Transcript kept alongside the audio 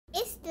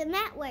the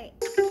network.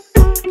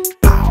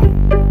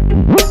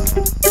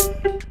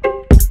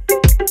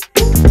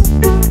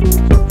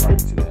 Right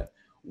to that.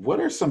 What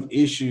are some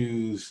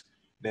issues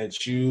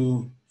that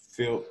you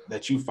feel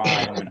that you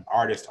find when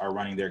artists are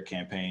running their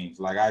campaigns?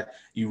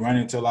 You run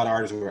into a lot of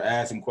artists who are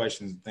asking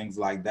questions and things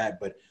like that,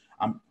 but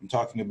I'm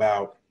talking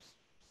about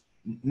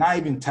not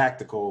even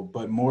tactical,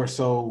 but more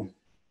so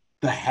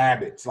the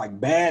habits, like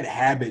bad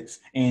habits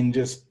and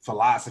just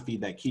philosophy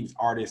that keeps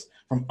artists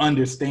from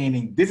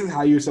understanding this is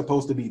how you're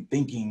supposed to be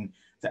thinking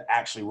to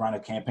actually run a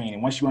campaign.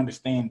 And once you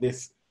understand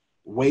this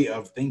way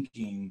of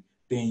thinking,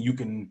 then you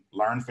can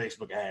learn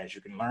Facebook ads,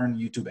 you can learn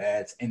YouTube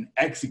ads and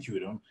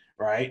execute them,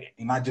 right?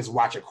 And not just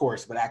watch a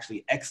course, but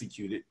actually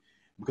execute it.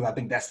 Because I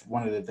think that's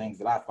one of the things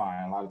that I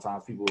find. A lot of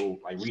times people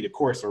like read a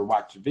course or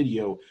watch a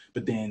video,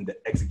 but then the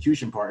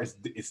execution part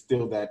is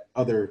still that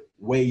other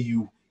way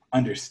you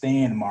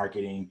understand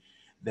marketing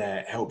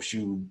that helps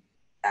you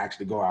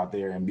actually go out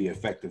there and be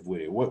effective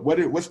with it.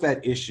 What's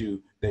that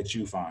issue that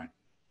you find?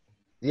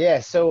 Yeah,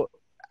 so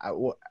I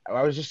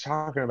was just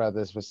talking about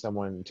this with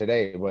someone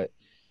today, but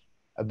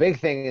a big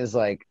thing is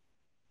like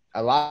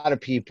a lot of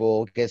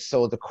people get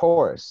sold a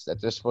course that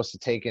they're supposed to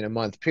take in a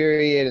month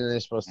period, and they're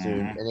supposed to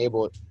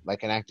enable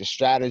like an active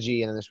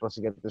strategy, and then they're supposed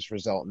to get this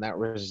result, and that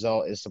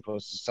result is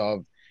supposed to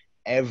solve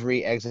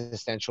every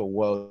existential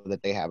woe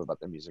that they have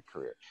about their music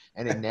career,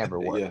 and it never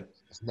works. Yeah.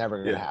 It's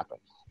never going to happen.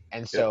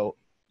 And so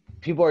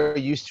people are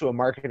used to a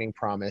marketing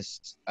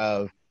promise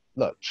of,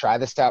 look, try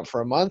this out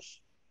for a month.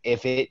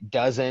 If it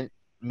doesn't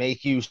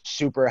make you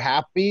super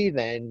happy,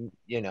 then,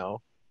 you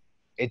know,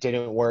 it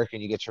didn't work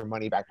and you get your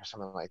money back or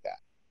something like that.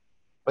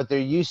 But they're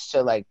used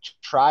to like,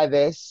 try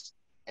this,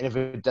 and if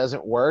it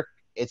doesn't work,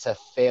 it's a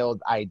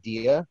failed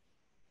idea.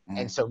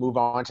 And so move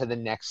on to the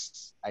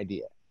next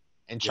idea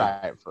and try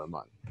it for a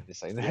month.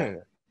 It's like,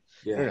 no.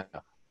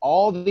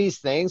 All these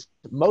things,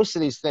 most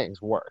of these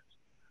things work,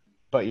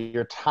 but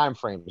your time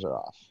frames are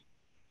off.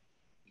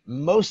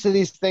 Most of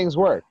these things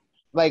work.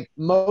 Like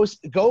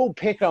go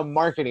pick a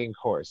marketing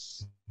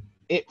course.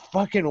 It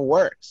fucking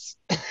works.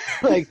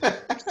 Like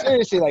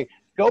seriously, like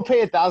go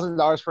pay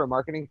 $1,000 for a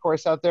marketing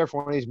course out there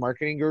for one of these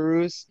marketing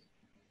gurus.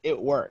 It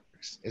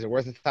works. Is it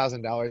worth $1,000?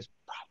 Probably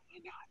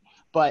not.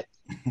 But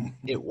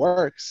it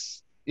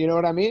works. You know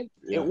what I mean?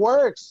 Yeah. It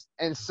works.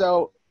 And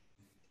so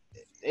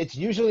it's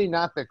usually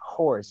not the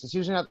course. It's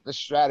usually not the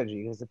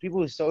strategy, because the people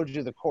who sold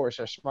you the course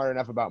are smart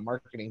enough about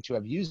marketing to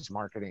have used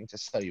marketing to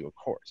sell you a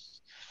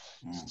course.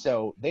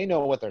 So they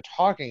know what they're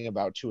talking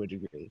about to a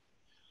degree,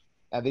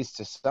 at least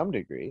to some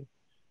degree,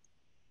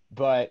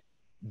 but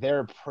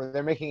they're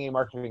making a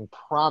marketing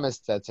promise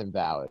that's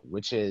invalid,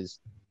 which is,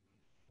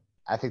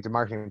 I think the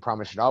marketing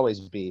promise should always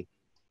be,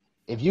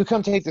 if you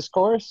come take this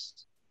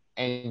course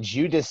and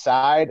you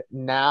decide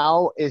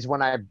now is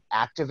when I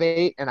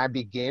activate and I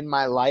begin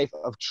my life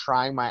of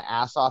trying my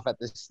ass off at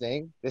this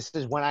thing, this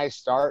is when I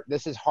start,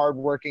 this is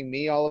hardworking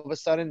me all of a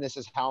sudden, this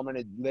is how I'm going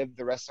to live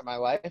the rest of my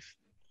life,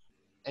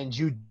 and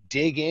you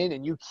dig in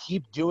and you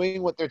keep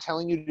doing what they're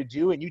telling you to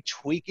do, and you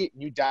tweak it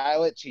and you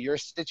dial it to your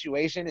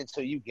situation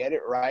until you get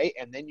it right,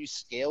 and then you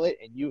scale it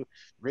and you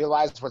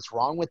realize what's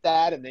wrong with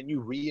that, and then you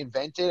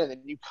reinvent it, and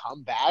then you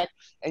come back,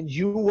 and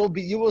you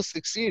will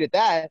succeed at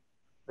that.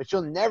 But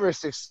you'll never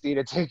succeed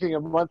at taking a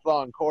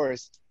month-long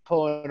course,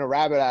 pulling a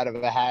rabbit out of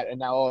a hat, and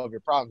now all of your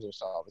problems are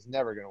solved. It's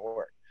never going to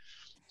work.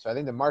 So I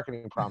think the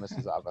marketing promise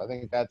is off. I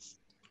think that's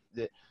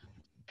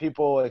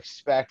people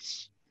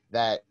expect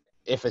that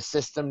if a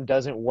system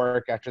doesn't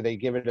work after they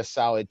give it a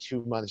solid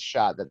 2-month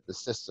shot, that the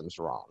system's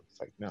wrong. It's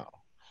like, no,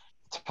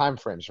 the time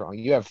frame's wrong.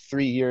 You have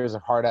 3 years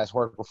of hard-ass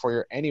work before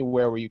you're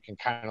anywhere where you can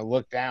kind of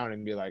look down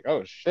and be like,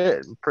 oh,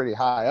 shit, I'm pretty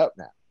high up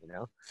now, you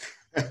know?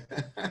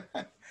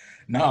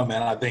 No,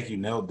 man, I think you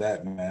nailed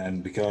that,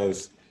 man,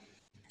 because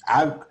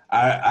I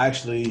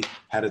actually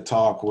had a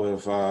talk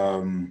with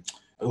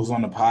it was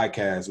on the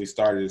podcast. We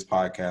started this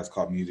podcast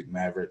called Music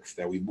Mavericks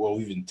that we've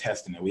been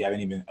testing it. We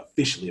haven't even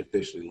officially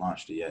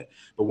launched it yet.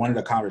 But one of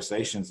the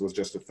conversations was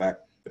just the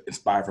fact,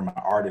 inspired from an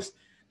artist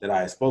that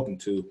I had spoken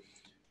to,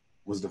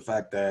 was the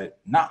fact that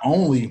not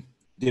only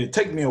did it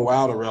take me a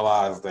while to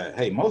realize that,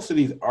 hey, most of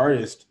these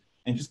artists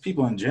and just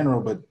people in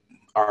general, but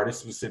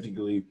artists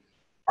specifically,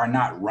 are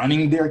not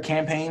running their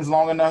campaigns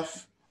long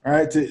enough,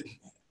 right?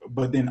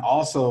 But then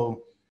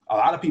also a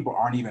lot of people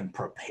aren't even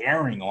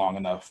preparing long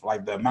enough,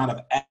 like the amount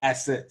of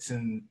assets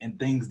and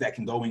things that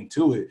can go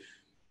into it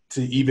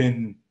to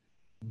even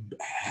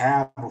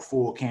have a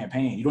full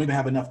campaign. You don't even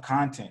have enough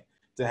content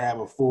to have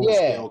a full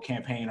scale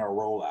campaign or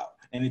rollout.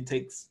 And it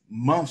takes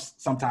months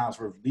sometimes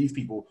for these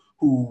people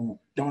who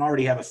don't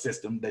already have a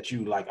system that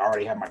you like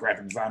already have my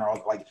graphic designer.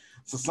 Like,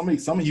 so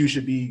some of you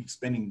should be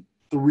spending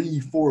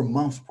 3-4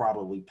 months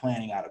probably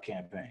planning out a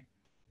campaign.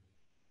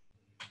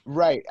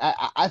 Right.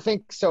 I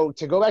think so.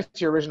 To go back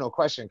to your original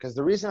question, because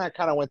the reason I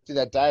kind of went through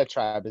that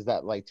diatribe is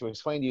that, like, to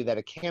explain to you that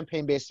a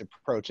campaign-based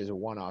approach is a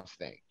one-off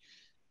thing.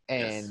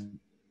 And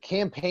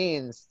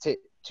campaigns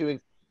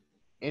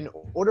in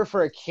order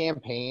for a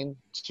campaign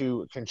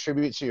to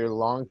contribute to your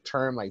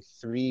long-term, like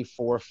 3,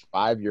 4,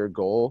 5-year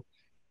goal,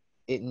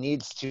 it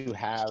needs to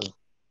have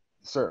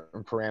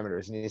certain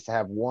parameters. It needs to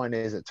have, one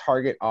is a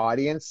target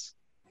audience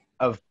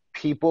of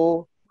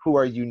people who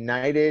are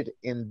united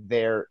in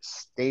their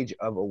stage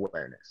of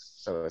awareness.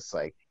 So it's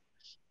like,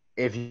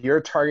 if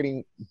you're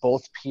targeting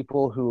both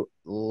people who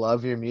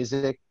love your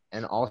music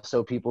and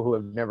also people who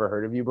have never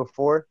heard of you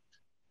before,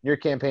 your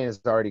campaign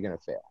is already going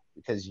to fail,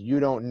 because you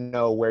don't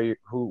know where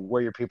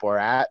your people are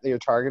at that you're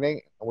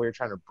targeting and where you're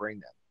trying to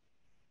bring them,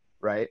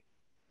 right?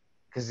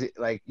 Because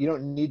like, you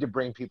don't need to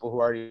bring people who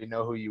already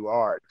know who you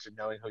are to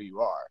knowing who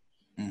you are,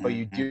 but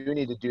you do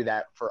need to do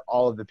that for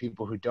all of the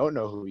people who don't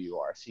know who you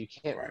are. So you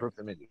can't group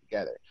them in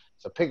together.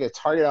 So pick a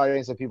target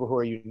audience of people who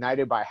are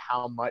united by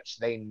how much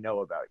they know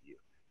about you.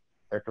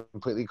 They're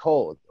completely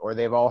cold, or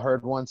they've all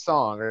heard one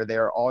song, or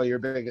they're all your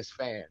biggest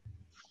fan.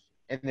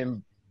 And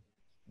then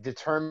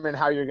determine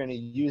how you're going to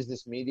use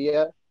this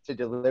media to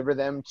deliver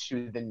them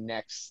to the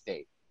next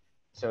state.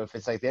 So if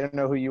it's like they don't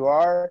know who you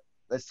are,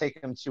 let's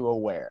take them to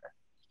aware.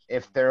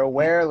 If they're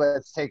aware,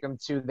 let's take them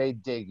to they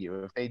dig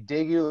you. If they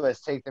dig you,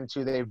 let's take them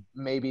to they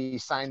maybe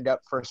signed up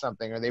for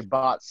something, or they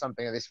bought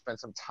something, or they spent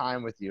some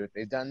time with you. If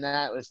they've done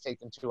that, let's take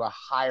them to a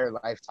higher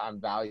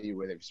lifetime value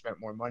where they've spent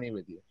more money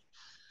with you.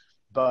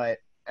 But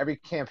every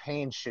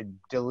campaign should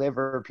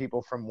deliver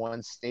people from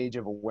one stage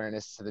of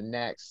awareness to the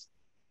next,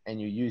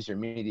 and you use your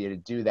media to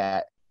do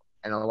that.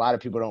 And a lot of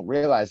people don't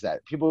realize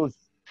that. People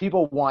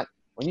want,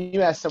 when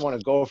you ask someone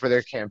to go for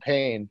their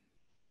campaign,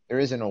 there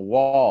isn't a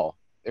wall.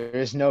 There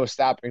is no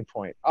stopping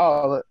point.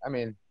 Oh, I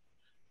mean,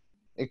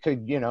 it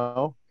could give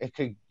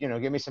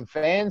me some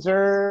fans,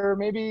 or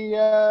maybe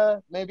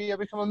I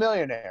become a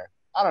millionaire.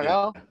 I don't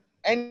know.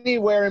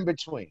 Anywhere in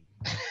between.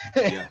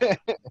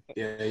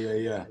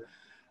 Yeah.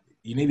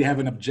 You need to have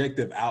an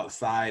objective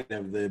outside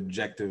of the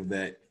objective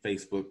that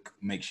Facebook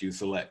makes you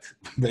select,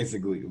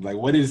 basically. Like,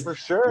 what is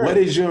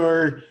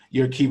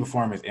your key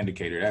performance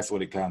indicator? That's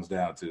what it comes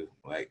down to.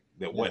 Like,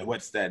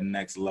 what's that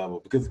next level?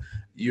 Because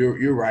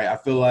you're right. I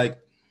feel like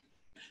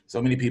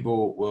so many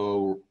people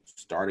will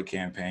start a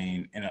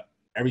campaign, and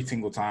every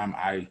single time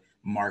I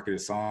market a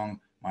song,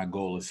 my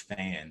goal is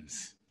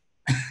fans.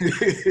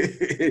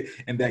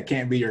 And that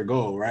can't be your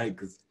goal, right?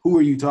 Because who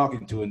are you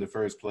talking to in the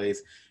first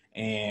place?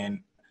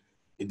 And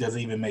it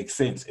doesn't even make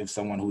sense if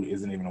someone who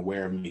isn't even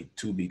aware of me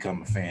to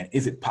become a fan.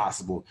 Is it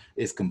possible?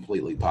 It's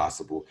completely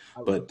possible.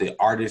 But the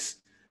artists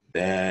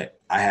that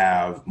I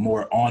have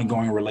more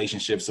ongoing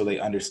relationships, so they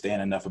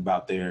understand enough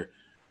about their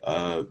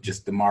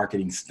just the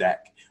marketing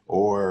stack,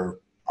 or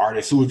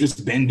artists who have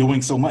just been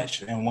doing so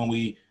much. And when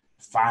we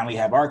finally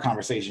have our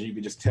conversation, you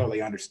can just tell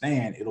they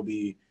understand. It'll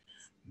be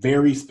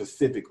very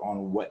specific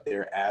on what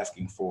they're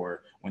asking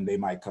for when they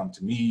might come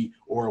to me,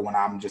 or when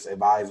I'm just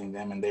advising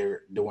them and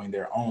they're doing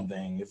their own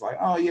thing. It's like,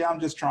 oh yeah, I'm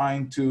just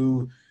trying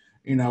to,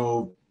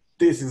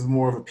 this is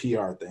more of a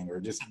PR thing, or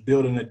just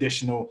build an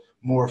additional,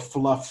 more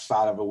fluff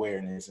side of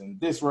awareness. And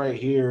this right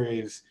here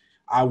is,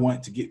 I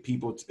want to get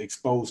people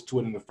exposed to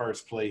it in the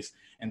first place,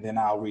 and then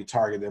I'll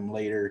retarget them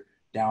later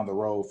down the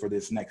road for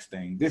this next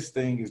thing. This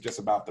thing is just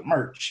about the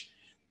merch.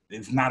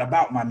 It's not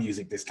about my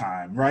music this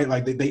time, right?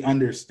 Like they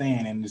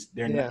understand, and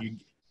they're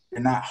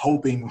not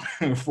hoping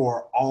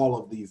for all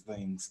of these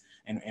things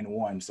in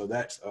one. So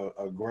that's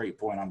a great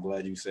point. I'm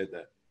glad you said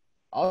that.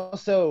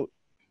 Also,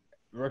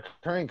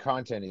 recurring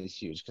content is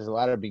huge, because a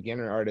lot of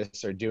beginner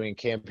artists are doing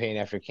campaign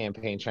after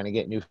campaign trying to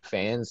get new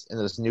fans, and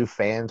those new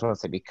fans,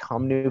 once they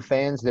become new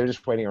fans, they're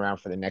just waiting around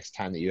for the next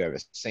time that you have a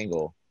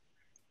single.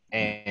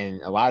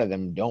 And a lot of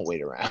them don't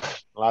wait around.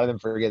 A lot of them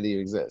forget that you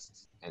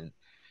exist. And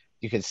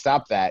you could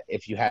stop that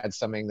if you had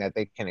something that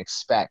they can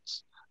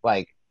expect.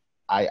 Like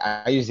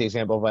I use the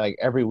example of, like,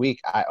 every week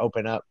I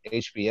open up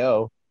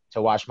HBO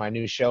to watch my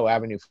new show,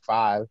 Avenue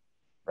 5,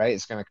 right?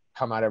 It's going to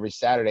come out every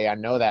Saturday. I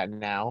know that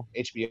now.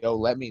 HBO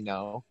let me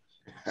know.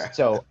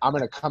 So I'm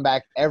going to come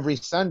back every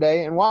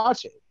Sunday and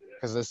watch it,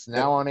 because it's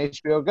now on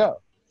HBO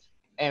Go.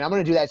 And I'm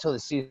going to do that till the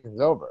season's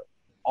over.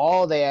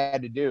 All they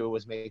had to do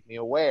was make me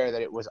aware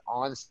that it was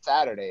on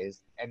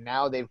Saturdays, and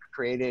now they've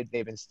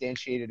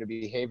instantiated a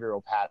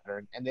behavioral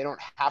pattern, and they don't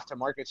have to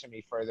market to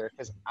me further,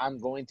 because I'm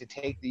going to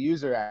take the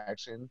user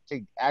action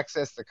to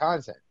access the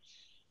content.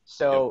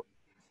 So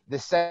the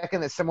second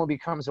that someone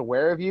becomes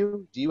aware of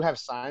you, do you have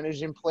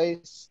signage in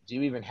place? Do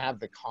you even have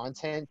the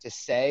content to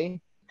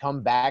say,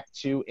 come back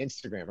to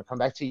Instagram or come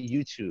back to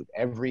YouTube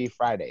every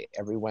Friday,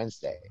 every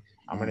Wednesday?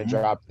 I'm going to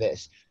drop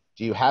this.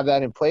 Do you have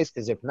that in place?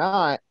 Because if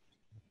not,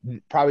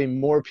 probably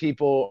more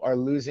people are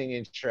losing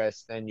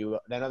interest than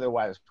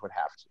otherwise would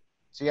have to.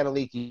 So you got a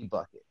leaky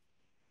bucket.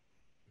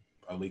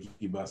 A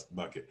leaky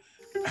bucket.